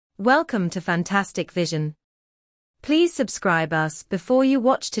Welcome to Fantastic Vision. Please subscribe us before you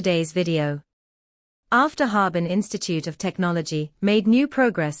watch today's video. After Harbin Institute of Technology made new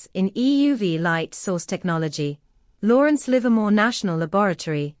progress in EUV light source technology, Lawrence Livermore National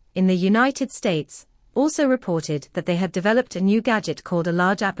Laboratory in the United States also reported that they had developed a new gadget called a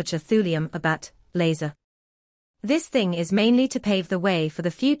large aperture thulium ABAT laser. This thing is mainly to pave the way for the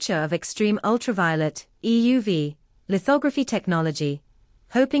future of extreme ultraviolet EUV lithography technology,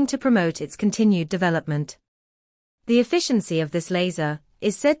 hoping to promote its continued development. The efficiency of this laser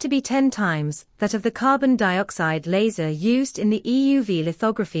is said to be 10 times that of the carbon dioxide laser used in the EUV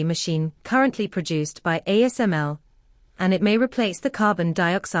lithography machine currently produced by ASML, and it may replace the carbon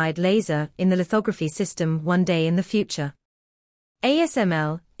dioxide laser in the lithography system one day in the future.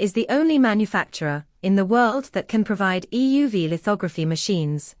 ASML is the only manufacturer in the world that can provide EUV lithography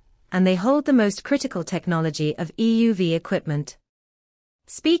machines, and they hold the most critical technology of EUV equipment.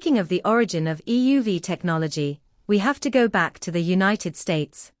 Speaking of the origin of EUV technology, we have to go back to the United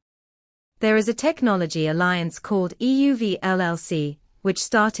States. There is a technology alliance called EUV LLC, which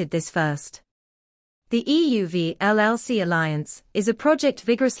started this first. The EUV LLC alliance is a project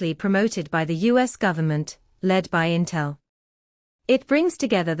vigorously promoted by the US government, led by Intel. It brings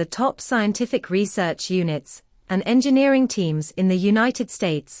together the top scientific research units and engineering teams in the United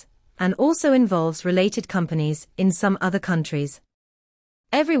States, and also involves related companies in some other countries.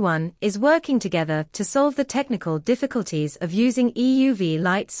 Everyone is working together to solve the technical difficulties of using EUV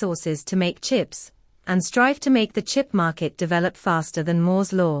light sources to make chips, and strive to make the chip market develop faster than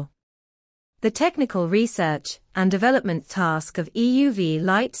Moore's law. The technical research and development task of EUV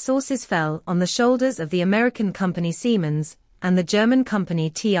light sources fell on the shoulders of the American company Siemens and the German company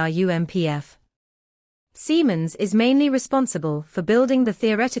TRUMPF. Siemens is mainly responsible for building the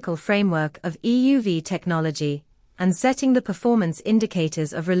theoretical framework of EUV technology and setting the performance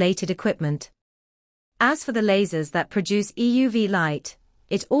indicators of related equipment. As for the lasers that produce EUV light,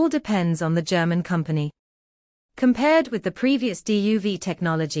 it all depends on the German company. Compared with the previous DUV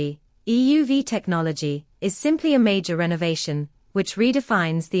technology, EUV technology is simply a major renovation, which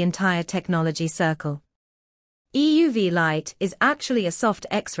redefines the entire technology circle. EUV light is actually a soft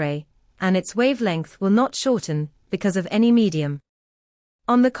X-ray, and its wavelength will not shorten because of any medium.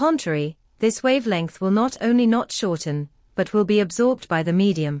 On the contrary, this wavelength will not only not shorten, but will be absorbed by the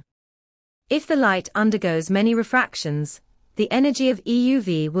medium. If the light undergoes many refractions, the energy of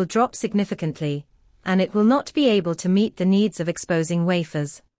EUV will drop significantly, and it will not be able to meet the needs of exposing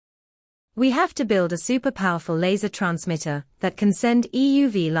wafers. We have to build a super powerful laser transmitter that can send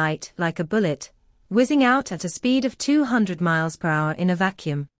EUV light like a bullet, whizzing out at a speed of 200 miles per hour in a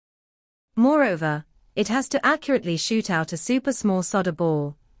vacuum. Moreover, it has to accurately shoot out a super small solder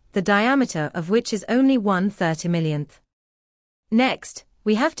ball, the diameter of which is only 1/30 millionth. Next,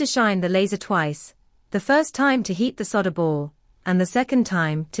 we have to shine the laser twice, the first time to heat the solder ball, and the second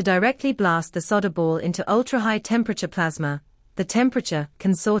time to directly blast the solder ball into ultra-high temperature plasma. The temperature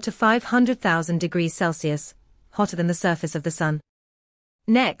can soar to 500,000 degrees Celsius, hotter than the surface of the sun.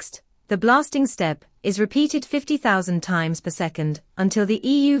 Next, the blasting step is repeated 50,000 times per second until the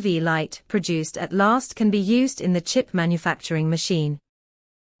EUV light produced at last can be used in the chip manufacturing machine.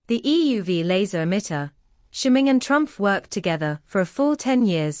 The EUV laser emitter, Schimming and Trumpf worked together for a full 10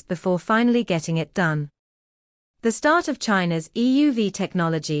 years before finally getting it done. The start of China's EUV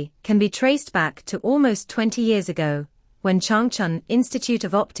technology can be traced back to almost 20 years ago, when Changchun Institute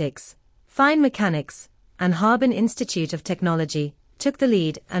of Optics, Fine Mechanics, and Harbin Institute of Technology took the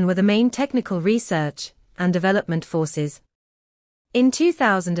lead and were the main technical research and development forces. In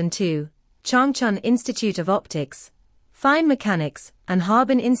 2002, Changchun Institute of Optics, Fine Mechanics, and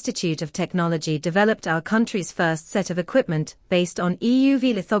Harbin Institute of Technology developed our country's first set of equipment based on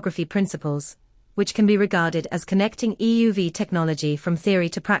EUV lithography principles, which can be regarded as connecting EUV technology from theory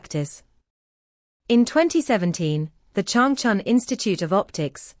to practice. In 2017, the Changchun Institute of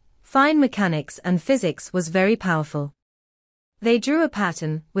Optics, Fine Mechanics and Physics was very powerful. They drew a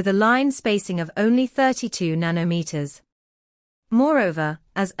pattern with a line spacing of only 32 nanometers. Moreover,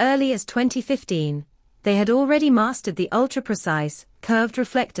 as early as 2015, they had already mastered the ultra-precise, curved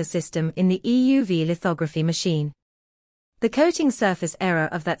reflector system in the EUV lithography machine. The coating surface error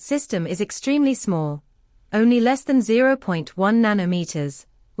of that system is extremely small, only less than 0.1 nanometers,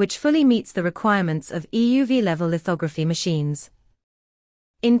 which fully meets the requirements of EUV-level lithography machines.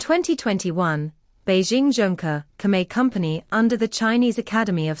 In 2021, Beijing Zhongke Kamei Company under the Chinese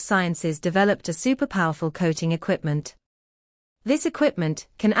Academy of Sciences developed a super-powerful coating equipment. This equipment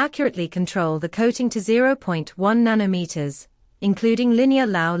can accurately control the coating to 0.1 nanometers, including linear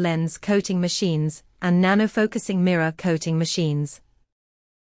Lau lens coating machines and nano-focusing mirror coating machines.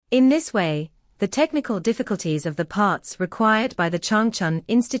 In this way, the technical difficulties of the parts required by the Changchun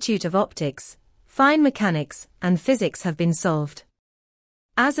Institute of Optics, Fine Mechanics, and Physics have been solved.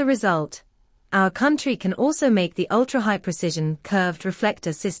 As a result, our country can also make the ultra-high precision curved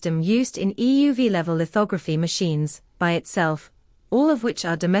reflector system used in EUV level lithography machines by itself, all of which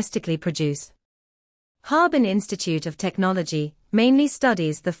are domestically produced. Harbin Institute of Technology mainly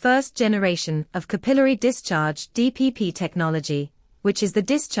studies the first generation of capillary discharge DPP technology, which is the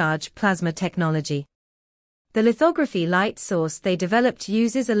discharge plasma technology. The lithography light source they developed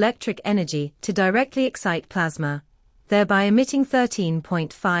uses electric energy to directly excite plasma, thereby emitting 13.5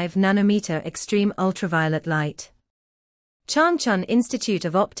 nanometer extreme ultraviolet light. Changchun Institute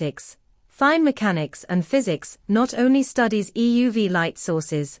of Optics, Fine Mechanics and Physics not only studies EUV light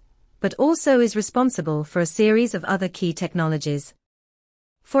sources, but also is responsible for a series of other key technologies.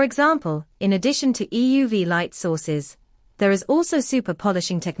 For example, in addition to EUV light sources, there is also super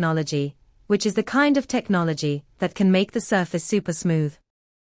polishing technology, which is the kind of technology that can make the surface super smooth.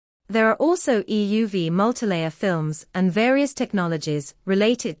 There are also EUV multilayer films and various technologies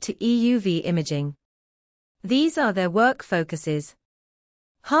related to EUV imaging. These are their work focuses.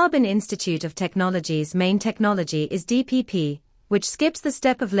 Harbin Institute of Technology's main technology is DPP, which skips the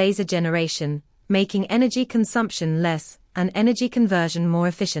step of laser generation, making energy consumption less and energy conversion more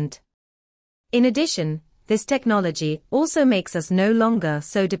efficient. In addition, this technology also makes us no longer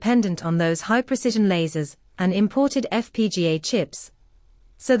so dependent on those high-precision lasers and imported FPGA chips,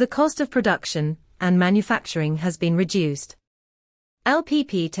 so the cost of production and manufacturing has been reduced.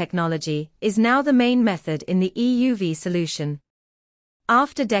 LPP technology is now the main method in the EUV solution.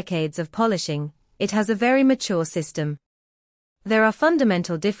 After decades of polishing, it has a very mature system. There are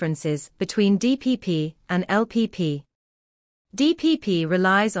fundamental differences between DPP and LPP. DPP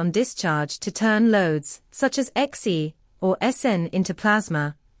relies on discharge to turn loads, such as Xe or Sn, into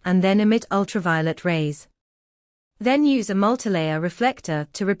plasma, and then emit ultraviolet rays. Then use a multilayer reflector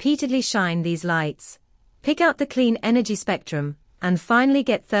to repeatedly shine these lights, pick out the clean energy spectrum, and finally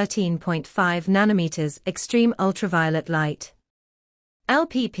get 13.5 nanometers extreme ultraviolet light.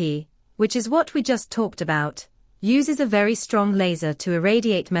 LPP, which is what we just talked about, uses a very strong laser to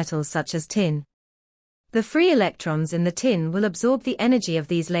irradiate metals such as tin. The free electrons in the tin will absorb the energy of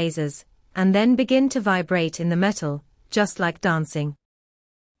these lasers, and then begin to vibrate in the metal, just like dancing.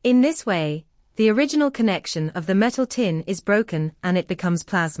 In this way, the original connection of the metal tin is broken and it becomes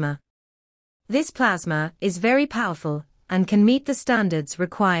plasma. This plasma is very powerful and can meet the standards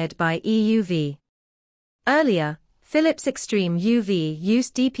required by EUV. Earlier, Philips Extreme UV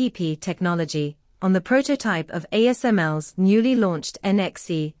used DPP technology on the prototype of ASML's newly launched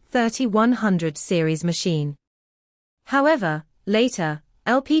NXE 3100 series machine. However, later,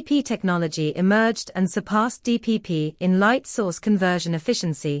 LPP technology emerged and surpassed DPP in light source conversion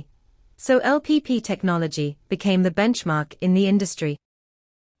efficiency, so LPP technology became the benchmark in the industry.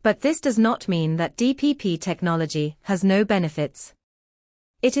 But this does not mean that DPP technology has no benefits.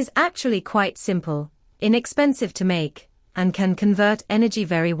 It is actually quite simple, inexpensive to make, and can convert energy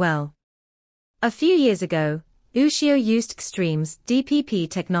very well. A few years ago, Ushio used Extreme's DPP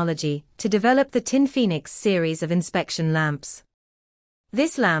technology to develop the Tin Phoenix series of inspection lamps.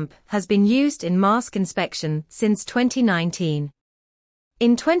 This lamp has been used in mask inspection since 2019.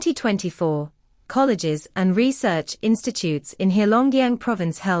 In 2024, colleges and research institutes in Heilongjiang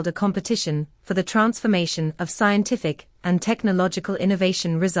province held a competition for the transformation of scientific and technological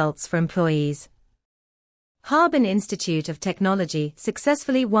innovation results for employees. Harbin Institute of Technology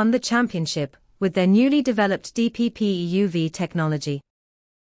successfully won the championship with their newly developed DPP EUV technology.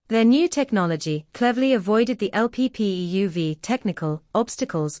 Their new technology cleverly avoided the LPP EUV technical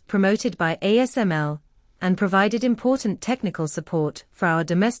obstacles promoted by ASML and provided important technical support for our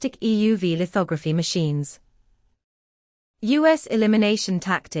domestic EUV lithography machines. U.S. elimination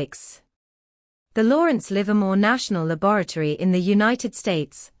tactics. The Lawrence Livermore National Laboratory in the United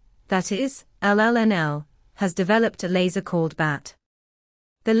States, that is, LLNL, has developed a laser called BAT.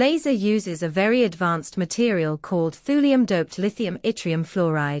 The laser uses a very advanced material called thulium-doped lithium yttrium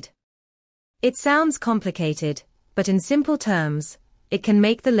fluoride. It sounds complicated, but in simple terms, it can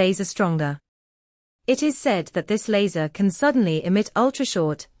make the laser stronger. It is said that this laser can suddenly emit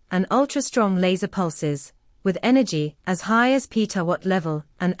ultra-short and ultra-strong laser pulses, with energy as high as petawatt level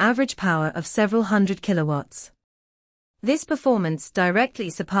and average power of several hundred kilowatts. This performance directly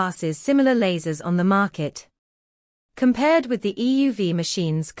surpasses similar lasers on the market. Compared with the EUV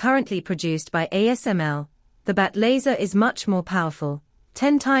machines currently produced by ASML, the BAT laser is much more powerful,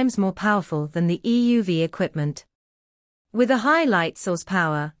 10 times more powerful than the EUV equipment. With a high light source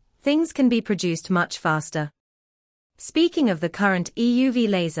power, things can be produced much faster. Speaking of the current EUV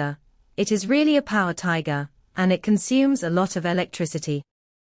laser, it is really a power tiger, and it consumes a lot of electricity.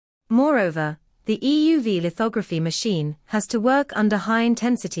 Moreover, the EUV lithography machine has to work under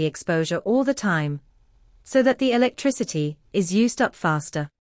high-intensity exposure all the time, so that the electricity is used up faster.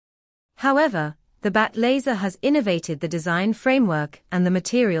 However, the BAT laser has innovated the design framework and the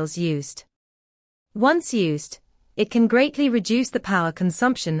materials used. Once used, it can greatly reduce the power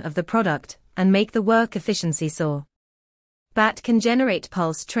consumption of the product and make the work efficiency soar. BAT can generate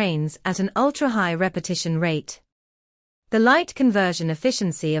pulse trains at an ultra-high repetition rate. The light conversion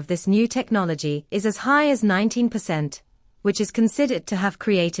efficiency of this new technology is as high as 19%, which is considered to have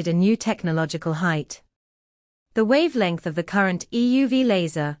created a new technological height. The wavelength of the current EUV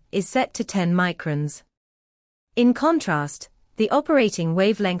laser is set to 10 microns. In contrast, the operating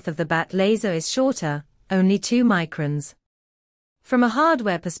wavelength of the BAT laser is shorter, only 2 microns. From a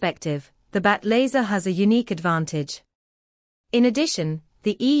hardware perspective, the BAT laser has a unique advantage. In addition,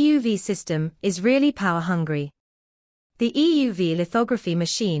 the EUV system is really power-hungry. The EUV lithography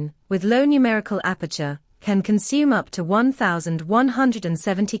machine, with low numerical aperture, can consume up to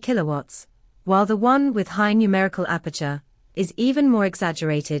 1,170 kilowatts, while the one with high numerical aperture is even more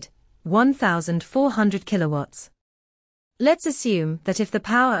exaggerated, 1,400 kilowatts. Let's assume that if the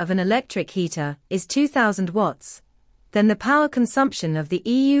power of an electric heater is 2,000 watts, then the power consumption of the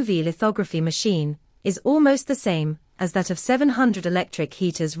EUV lithography machine is almost the same as that of 700 electric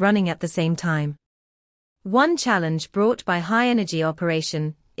heaters running at the same time. One challenge brought by high-energy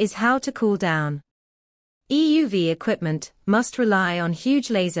operation is how to cool down. EUV equipment must rely on huge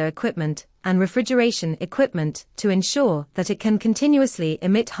laser equipment and refrigeration equipment to ensure that it can continuously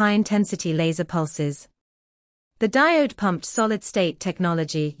emit high-intensity laser pulses. The diode-pumped solid-state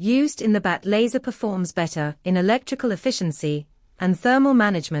technology used in the BAT laser performs better in electrical efficiency and thermal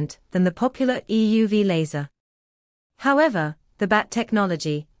management than the popular EUV laser. However, the BAT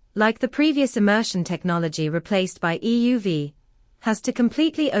technology, like the previous immersion technology replaced by EUV, has to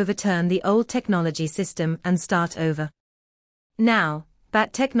completely overturn the old technology system and start over. Now,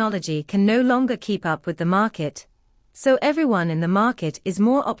 BAT technology can no longer keep up with the market, so everyone in the market is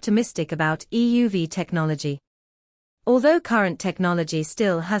more optimistic about EUV technology. Although current technology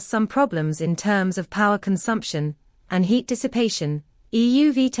still has some problems in terms of power consumption and heat dissipation,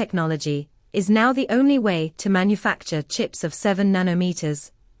 EUV technology is now the only way to manufacture chips of 7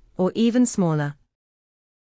 nanometers, or even smaller.